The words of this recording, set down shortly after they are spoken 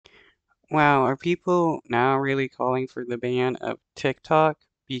Wow, are people now really calling for the ban of TikTok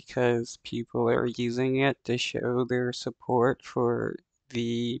because people are using it to show their support for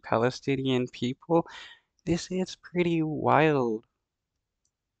the Palestinian people? This is pretty wild.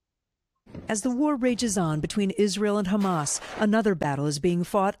 As the war rages on between Israel and Hamas, another battle is being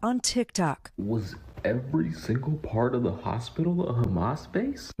fought on TikTok. Was every single part of the hospital a Hamas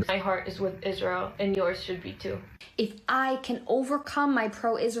base? My heart is with Israel, and yours should be too. If I can overcome my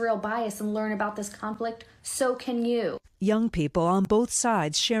pro-Israel bias and learn about this conflict, so can you. Young people on both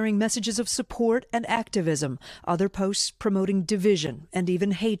sides sharing messages of support and activism. Other posts promoting division and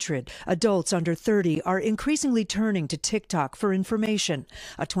even hatred. Adults under 30 are increasingly turning to TikTok for information.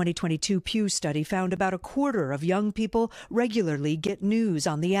 A 2022 Pew study found about a quarter of young people regularly get news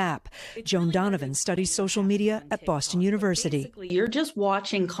on the app. Joan Donovan studies social media at Boston University. Basically, you're just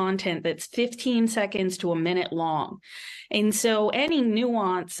watching content that's 15 seconds to a minute long. And so any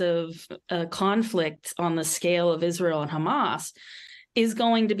nuance of conflict on the scale of Israel and Hamas is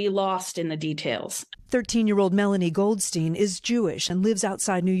going to be lost in the details. 13-year-old Melanie Goldstein is Jewish and lives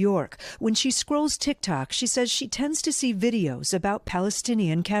outside New York. When she scrolls TikTok, she says she tends to see videos about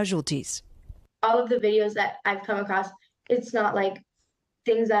Palestinian casualties. All of the videos that I've come across, it's not like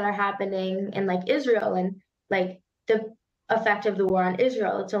things that are happening in like Israel and like the effect of the war on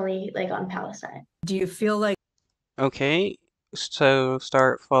Israel. It's only like on Palestine. Do you feel like Okay, so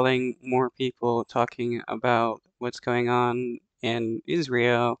start following more people talking about what's going on in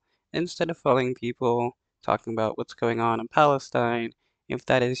Israel instead of following people talking about what's going on in Palestine, if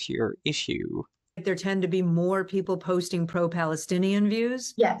that is your issue. there tend to be more people posting pro-Palestinian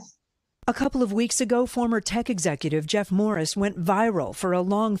views? Yes. A couple of weeks ago, former tech executive Jeff Morris went viral for a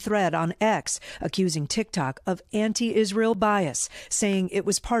long thread on X, accusing TikTok of anti-Israel bias, saying it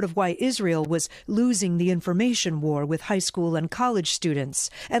was part of why Israel was losing the information war with high school and college students.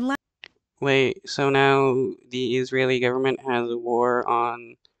 And Wait, so now the Israeli government has a war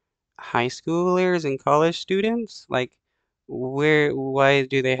on high schoolers and college students? Like, why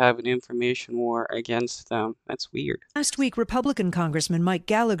do they have an information war against them? That's weird. last week, Republican Congressman Mike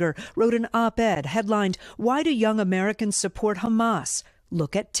Gallagher wrote an op-ed headlined, "Why do young Americans support Hamas?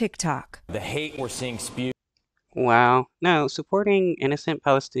 Look at TikTok." The hate we're seeing spewed. Wow. No, supporting innocent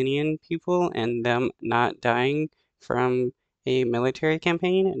Palestinian people and them not dying from a military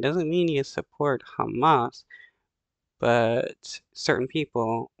campaign doesn't mean you support Hamas, but certain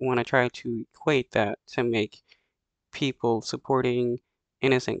people want to try to equate that to make people supporting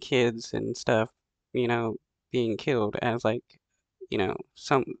innocent kids and stuff, being killed as like,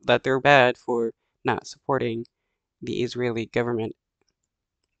 some that they're bad for not supporting the Israeli government.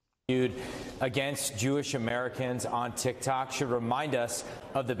 Against Jewish Americans on TikTok should remind us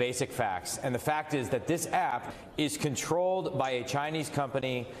of the basic facts. And the fact is that this app is controlled by a Chinese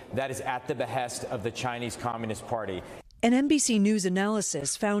company that is at the behest of the Chinese Communist Party. An NBC News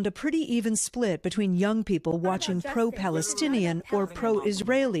analysis found a pretty even split between young people watching pro-Palestinian or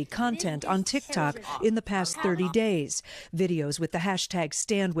pro-Israeli content on TikTok in the past 30 days. Videos with the hashtag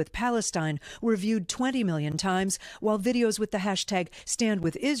 #StandWithPalestine were viewed 20 million times, while videos with the hashtag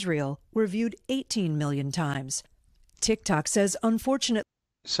 #StandWithIsrael were viewed 18 million times. TikTok says, unfortunately,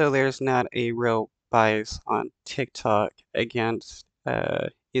 So there's not a real bias on TikTok against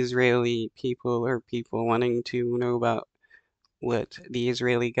Israeli people or people wanting to know about what the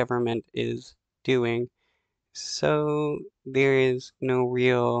Israeli government is doing. So there is no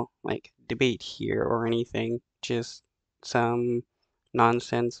real like debate here or anything, just some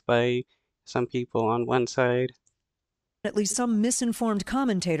nonsense by some people on one side. some misinformed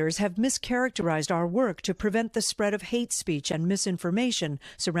commentators have mischaracterized our work to prevent the spread of hate speech and misinformation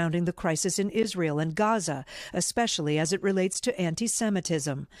surrounding the crisis in Israel and Gaza, especially as it relates to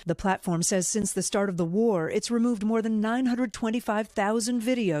anti-Semitism. The platform says since the start of the war, it's removed more than 925,000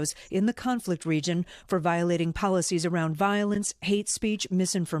 videos in the conflict region for violating policies around violence, hate speech,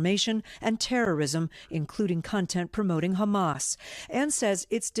 misinformation, and terrorism, including content promoting Hamas, and says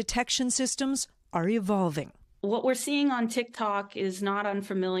its detection systems are evolving. What we're seeing on TikTok is not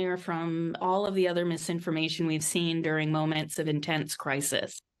unfamiliar from all of the other misinformation we've seen during moments of intense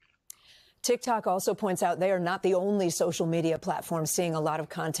crisis. TikTok also points out they are not the only social media platform seeing a lot of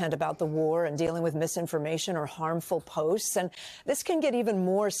content about the war and dealing with misinformation or harmful posts. And this can get even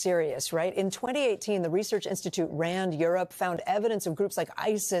more serious, right? In 2018, the research institute RAND Europe found evidence of groups like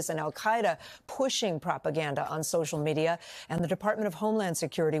ISIS and al-Qaeda pushing propaganda on social media. And the Department of Homeland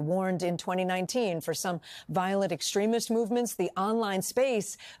Security warned in 2019 for some violent extremist movements, the online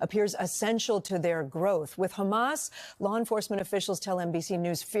space appears essential to their growth. With Hamas, law enforcement officials tell NBC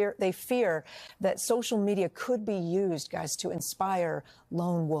News they fear clear that social media could be used, guys, to inspire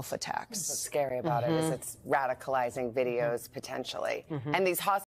lone wolf attacks. What's scary about it is it's radicalizing videos potentially. And these